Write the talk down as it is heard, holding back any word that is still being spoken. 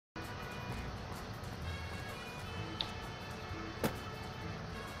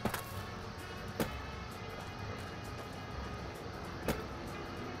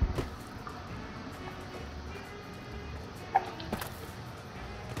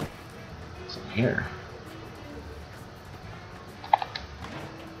What's in here?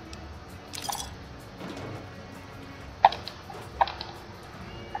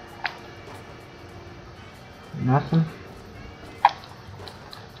 Nothing.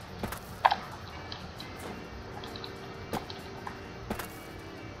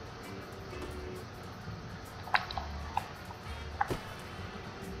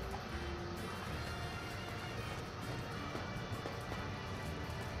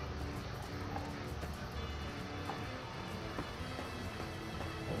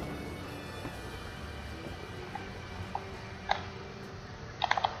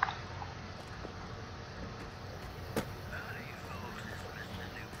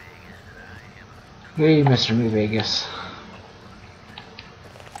 Hey, Mr. New Vegas.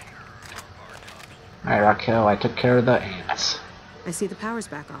 Alright, Raquel, I took care of the ants. I see the power's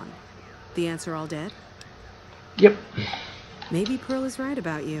back on. The ants are all dead? Yep. Maybe Pearl is right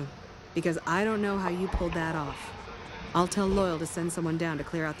about you, because I don't know how you pulled that off. I'll tell Loyal to send someone down to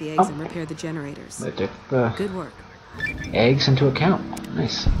clear out the eggs and repair the generators. They took the Good work. eggs into account.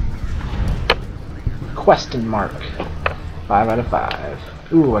 Nice. Question mark. 5 out of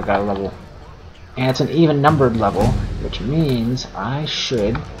 5. Ooh, I got a level. And it's an even numbered level, which means I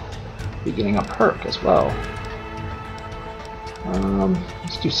should be getting a perk as well.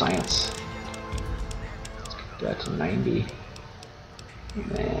 Let's do science. Let's get that to 90.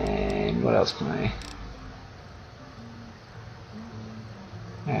 And what else can I?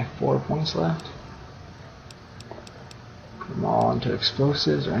 I have 4 points left. Put them all into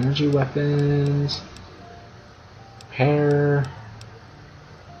explosives or energy weapons. Repair.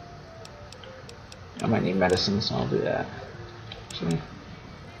 I might need medicine, so I'll do that. Actually,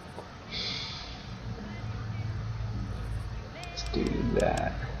 let's do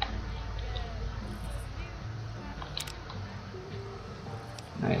that.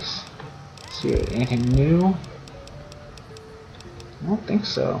 Nice. Let's see, anything new? I don't think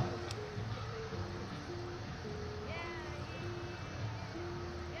so.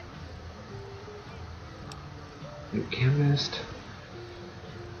 New chemist.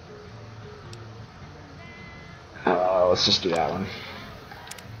 Let's just do that one.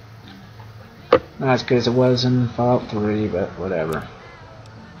 Not as good as it was in Fallout 3, but whatever.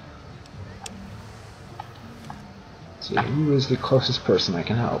 Let's see, who is the closest person I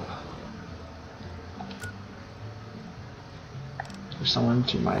can help? There's someone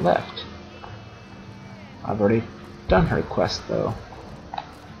to my left. I've already done her quest, though.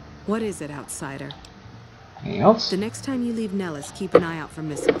 What is it, outsider? Anything else? The next time you leave Nellis, keep an eye out for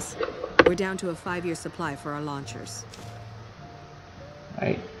missiles. We're down to a 5-year supply for our launchers.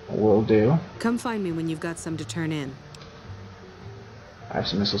 Right, will do. Come find me when you've got some to turn in. I have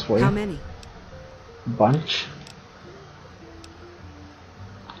some missiles for you. How many? A bunch.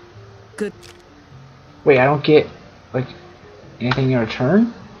 Good. Wait, I don't get, like, anything in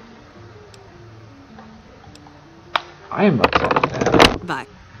return? I am upset with that. Bye.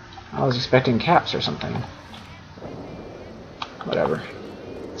 I was expecting caps or something. Whatever.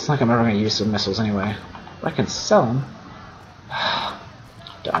 It's not like I'm ever going to use some missiles anyway. But I can sell them.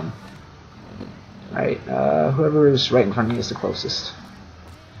 Dumb. Alright, whoever is right in front of me is the closest.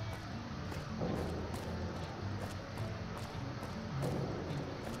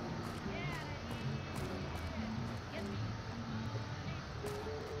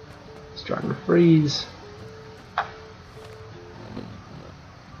 Starting to freeze.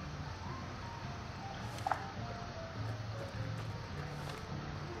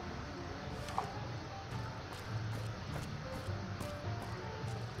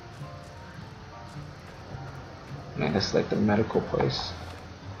 Man, this is like the medical place.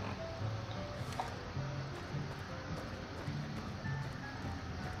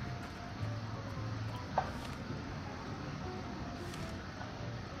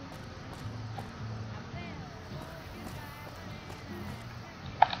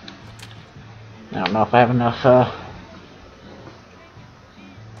 I don't know if I have enough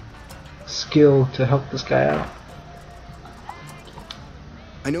skill to help this guy out.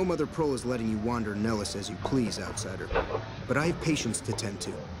 I know Mother Pearl is letting you wander Nellis as you please, outsider, but I have patients to tend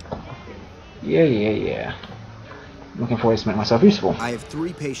to. Yeah. I'm looking forward to making myself useful. I have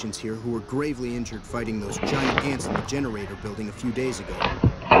 3 patients here who were gravely injured fighting those giant ants in the generator building a few days ago.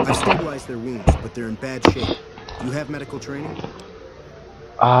 I've stabilized their wounds, but they're in bad shape. Do you have medical training?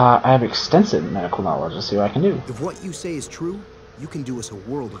 I have extensive medical knowledge. Let's see what I can do. If what you say is true, you can do us a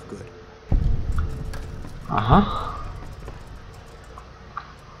world of good. Uh-huh.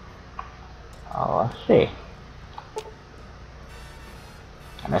 I'll see.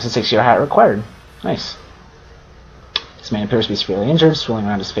 And that's a 6-year hat required. Nice. This man appears to be severely injured. Swelling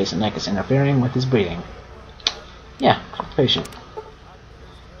around his face and neck is interfering with his breathing. Yeah, patient.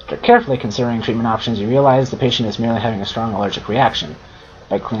 After carefully considering treatment options, you realize the patient is merely having a strong allergic reaction.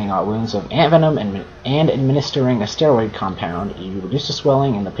 By cleaning out wounds of ant venom and administering a steroid compound, you reduce the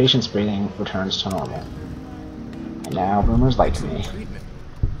swelling and the patient's breathing returns to normal. And now Boomer's like me. Treatment.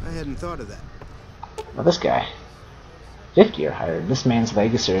 I hadn't thought of that. Well, this guy. 50 or higher. This man's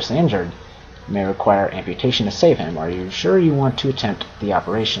leg is seriously injured. You may require amputation to save him. Are you sure you want to attempt the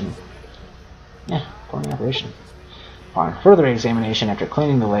operation? Yeah, going the operation. Upon further examination after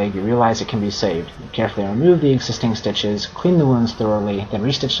cleaning the leg, you realize it can be saved. You carefully remove the existing stitches, clean the wounds thoroughly, then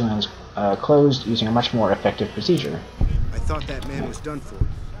restitch the wounds closed using a much more effective procedure. I thought that man was done for,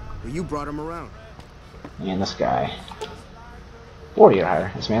 but you brought him around. And this guy. 40 or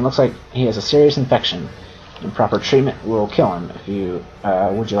higher. This man looks like he has a serious infection. Improper treatment will kill him. If you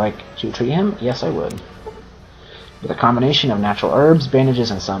would you like to treat him? Yes, I would. With a combination of natural herbs,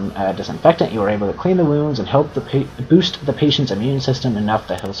 bandages, and some disinfectant, you are able to clean the wounds and help boost the patient's immune system enough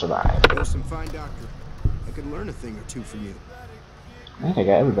that he'll survive. You're some fine doctor. I could learn a thing or two from you. I think I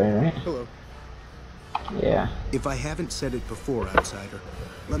got everybody right. Hello. Yeah. If I haven't said it before, outsider,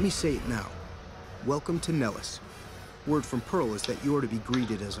 let me say it now. Welcome to Nellis. Word from Pearl is that you are to be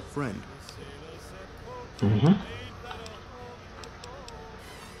greeted as a friend. Mm-hmm.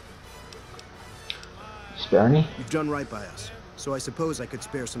 Spare any? You've done right by us, so I suppose I could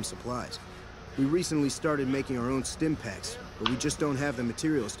spare some supplies. We recently started making our own stim packs, but we just don't have the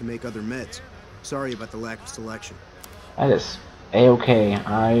materials to make other meds. Sorry about the lack of selection. That is A-okay.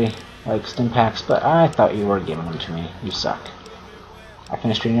 I like stim packs, but I thought you were giving them to me. You suck. I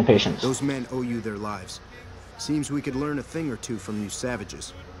finished treating your patients. Those men owe you their lives. Seems we could learn a thing or two from you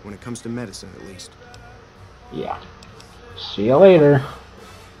savages, when it comes to medicine at least. Yeah. See you later.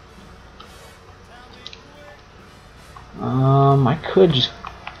 I could just,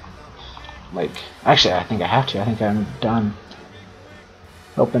 like, actually, I think I have to. I think I'm done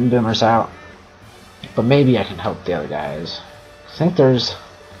helping Boomers out. But maybe I can help the other guys. I think there's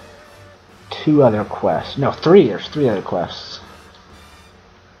 2 other quests. No, 3. There's 3 other quests.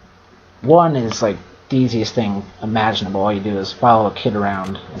 One is, like, the easiest thing imaginable. All you do is follow a kid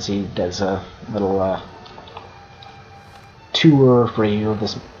around as he does a little, tour for you of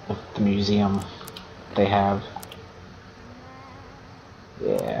the museum they have.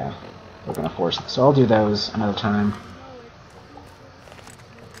 Yeah, we're gonna force it. So I'll do those another time.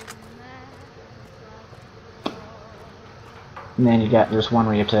 And then there's one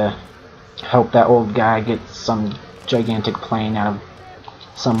where you have to help that old guy get some gigantic plane out of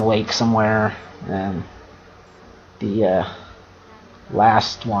some lake somewhere. And the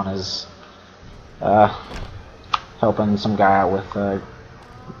last one is helping some guy out with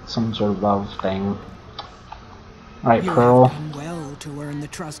some sort of love thing. Alright, Pearl. You have done well to earn the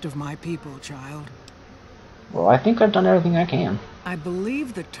trust of my people, child. Well, I think I've done everything I can. I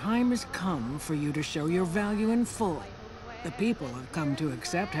believe the time has come for you to show your value in full. The people have come to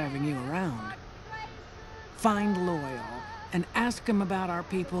accept having you around. Find Loyal and ask him about our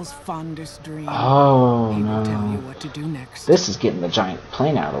people's fondest dream. Oh, He no. will tell you what to do next. This is getting the giant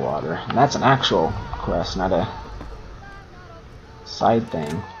plane out of the water. And that's an actual quest, not a side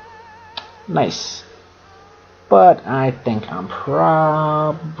thing. Nice. But I think I'm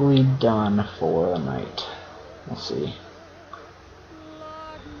probably done for the night. We'll see.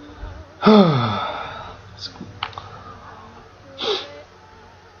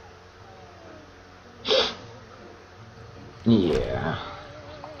 Yeah.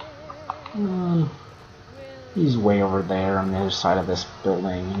 He's way over there on the other side of this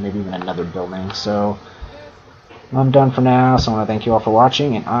building, maybe even another building. So I'm done for now. So I want to thank you all for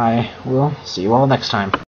watching, and I will see you all next time.